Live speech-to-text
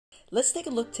Let's take a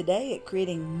look today at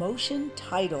creating motion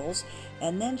titles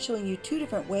and then showing you two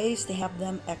different ways to have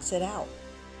them exit out.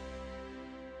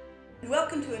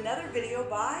 Welcome to another video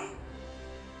by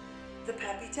the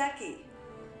Peppy Techie.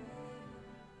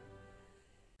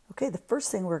 Okay, the first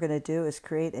thing we're going to do is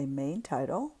create a main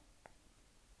title,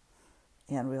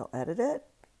 and we'll edit it,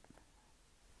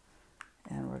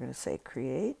 and we're going to say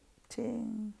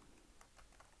creating.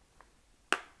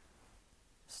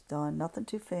 It's done, nothing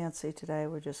too fancy today.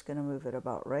 We're just going to move it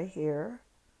about right here,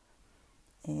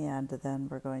 and then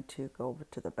we're going to go over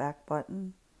to the back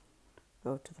button,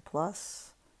 go to the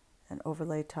plus and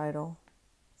overlay title,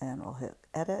 and we'll hit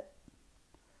edit,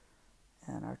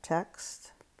 and our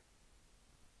text,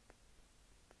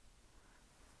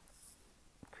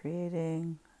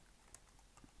 creating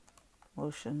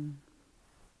motion,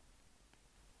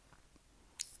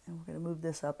 and we're going to move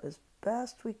this up as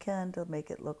best we can to make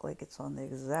it look like it's on the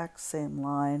exact same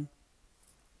line.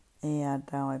 And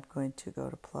now I'm going to go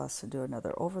to plus and do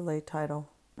another overlay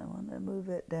title. I want to move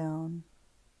it down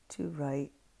to right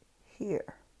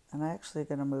here, and I'm actually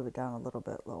going to move it down a little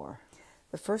bit lower.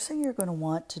 The first thing you're going to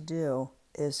want to do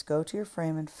is go to your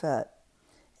frame and fit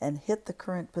and hit the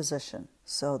current position.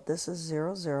 So this is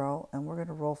 0, 0, and we're going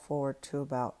to roll forward to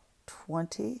about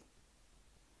 20.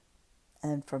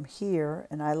 And from here,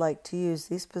 and I like to use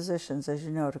these positions, as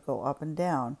you know, to go up and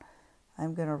down.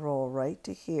 I'm going to roll right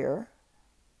to here,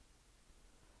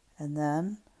 and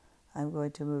then I'm going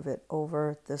to move it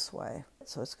over this way.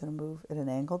 So it's going to move at an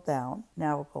angle down.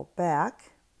 Now we'll go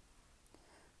back,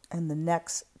 and the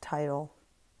next title,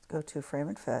 go to frame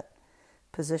and fit,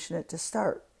 position it to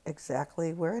start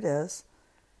exactly where it is,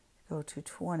 go to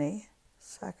 20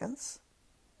 seconds,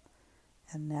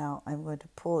 and now I'm going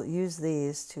to use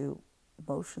these to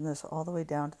motion this all the way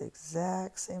down to the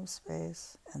exact same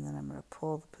space, and then I'm going to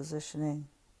pull the positioning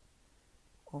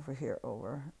over here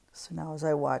over. So now as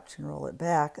I watch and roll it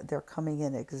back, they're coming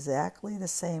in exactly the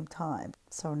same time.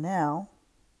 So now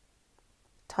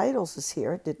titles is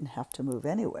here. It didn't have to move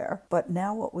anywhere, but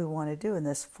now what we want to do in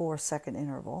this 4-second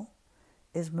interval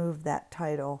is move that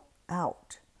title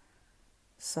out.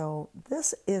 So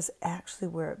this is actually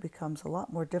where it becomes a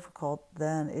lot more difficult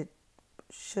than it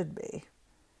should be.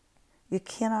 You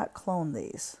cannot clone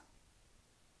these.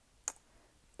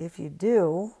 If you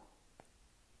do,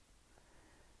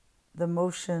 the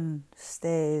motion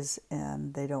stays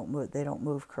and they don't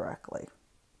move correctly.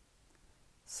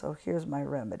 So here's my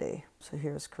remedy. So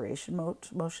here's creation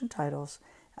motion titles.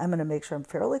 I'm going to make sure I'm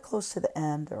fairly close to the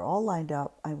end. They're all lined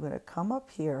up. I'm going to come up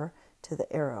here to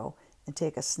the arrow and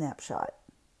take a snapshot.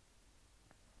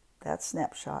 That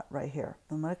snapshot right here.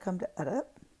 I'm going to come to edit.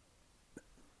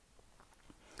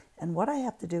 And what I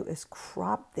have to do is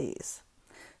crop these.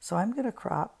 So I'm going to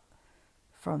crop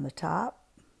from the top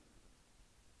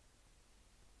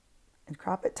and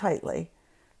crop it tightly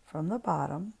from the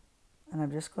bottom. And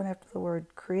I'm just going after the word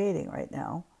creating right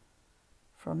now,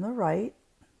 from the right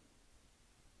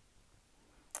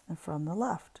and from the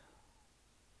left.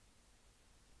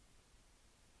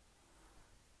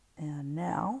 And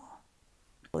now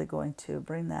I'm really going to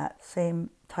bring that same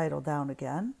title down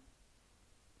again.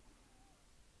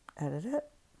 Edit it,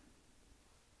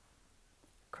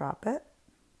 crop it,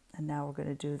 and now we're going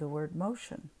to do the word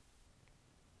motion.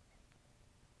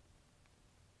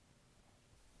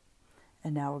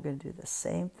 And now we're going to do the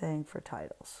same thing for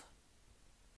titles.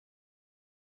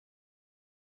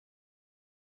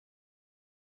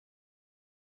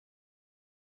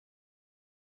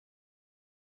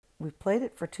 We've played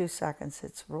it for 2 seconds.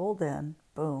 It's rolled in,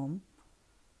 boom,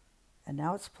 and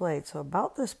now it's played. So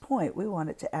about this point, we want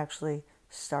it to actually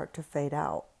start to fade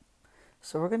out.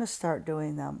 So we're going to start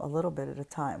doing them a little bit at a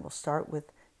time. We'll start with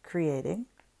creating.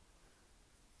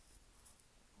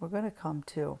 We're going to come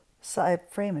to side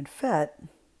frame and fit. I'm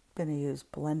going to use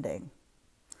blending.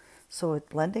 So with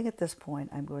blending at this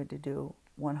point, I'm going to do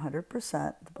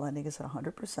 100%. The blending is at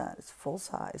 100%. It's full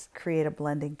size. Create a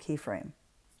blending keyframe.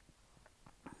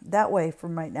 That way,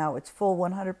 from right now, it's full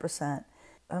 100%.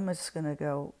 I'm just going to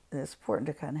go, it's important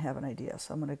to kind of have an idea.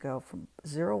 So I'm going to go from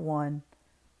 0, 1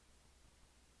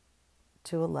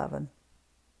 to 11,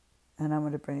 and I'm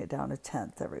going to bring it down a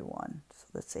tenth every one. So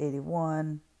that's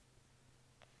 81,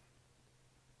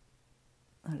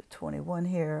 and 21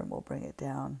 here, and we'll bring it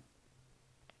down.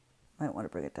 Might want to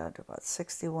bring it down to about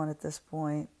 61 at this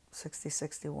point, 60,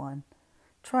 61.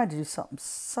 Trying to do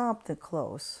something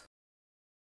close.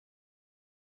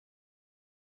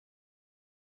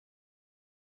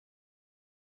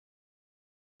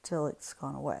 Till it's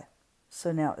gone away.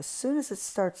 So now as soon as it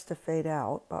starts to fade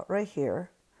out, about right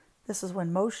here, this is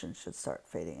when motion should start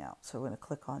fading out. So we're going to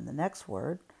click on the next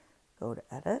word, go to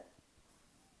edit,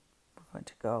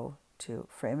 go to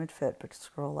Frame and Fit, but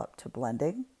scroll up to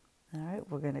Blending. All right,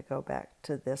 we're going to go back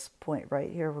to this point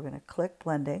right here. We're going to click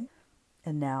Blending,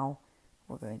 and now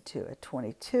we're going to, at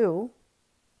 22,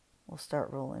 we'll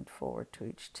start rolling forward to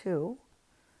each 2,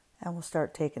 and we'll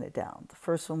start taking it down. The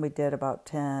first one we did about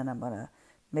 10. I'm going to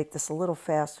make this a little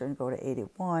faster and go to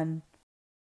 81.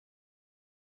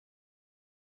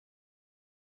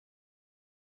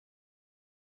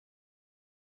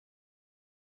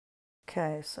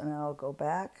 Okay, so now I'll go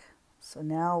back. So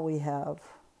now we have,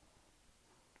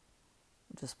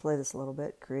 just play this a little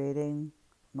bit, creating,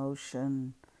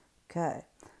 motion. Okay,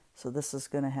 so this is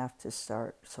going to have to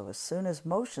start. So as soon as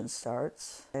motion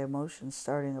starts, motion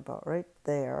starting about right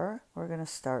there, we're going to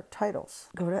start titles.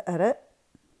 Go to Edit.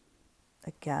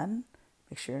 Again,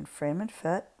 make sure you're in Frame and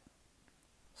Fit.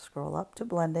 Scroll up to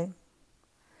Blending.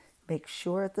 Make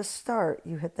sure at the start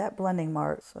you hit that blending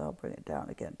mark. So I'll bring it down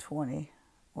again, 20.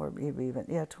 Or maybe even,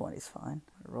 yeah, 20 is fine.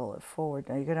 Roll it forward.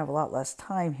 Now you're going to have a lot less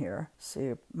time here, so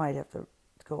you might have to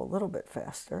go a little bit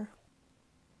faster.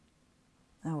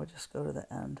 Now we'll just go to the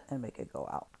end and make it go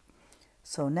out.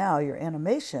 So now your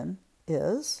animation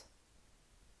is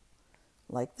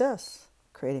like this,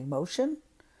 creating motion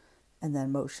and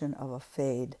then motion of a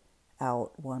fade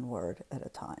out one word at a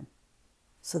time.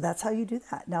 So that's how you do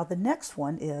that. Now the next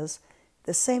one is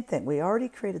the same thing. We already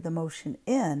created the motion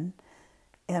in,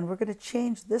 and we're going to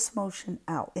change this motion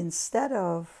out. Instead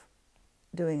of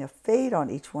doing a fade on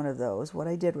each one of those, what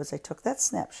I did was I took that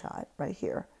snapshot right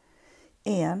here,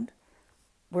 and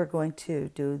we're going to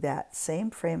do that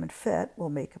same Frame and Fit. We'll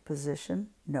make a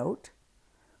position note,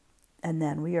 and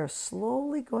then we are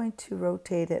slowly going to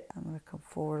rotate it. I'm going to come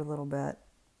forward a little bit.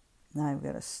 Now I'm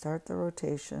going to start the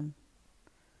rotation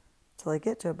till I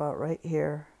get to about right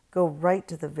here. Go right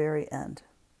to the very end.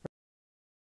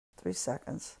 3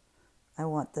 seconds. I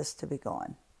want this to be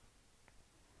gone.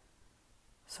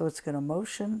 So it's going to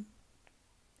motion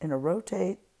and a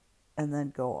rotate and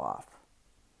then go off.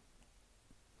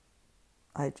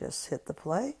 I just hit the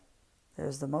play.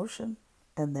 There's the motion,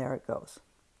 and there it goes.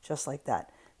 Just like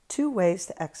that. 2 ways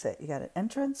to exit. You got an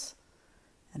entrance,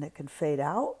 and it can fade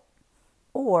out,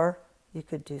 or you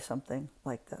could do something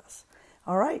like this.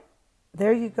 All right,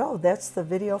 there you go. That's the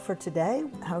video for today,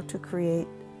 how to create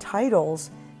titles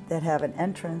that have an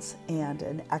entrance and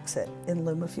an exit in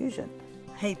Luma Fusion.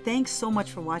 Hey, thanks so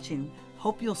much for watching.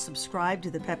 Hope you'll subscribe to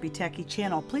the Peppy Techie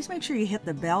channel. Please make sure you hit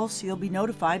the bell so you'll be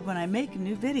notified when I make a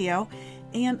new video.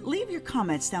 And leave your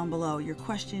comments down below. Your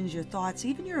questions, your thoughts,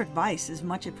 even your advice is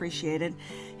much appreciated.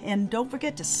 And don't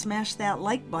forget to smash that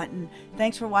like button.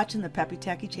 Thanks for watching the Peppy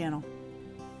Techie channel.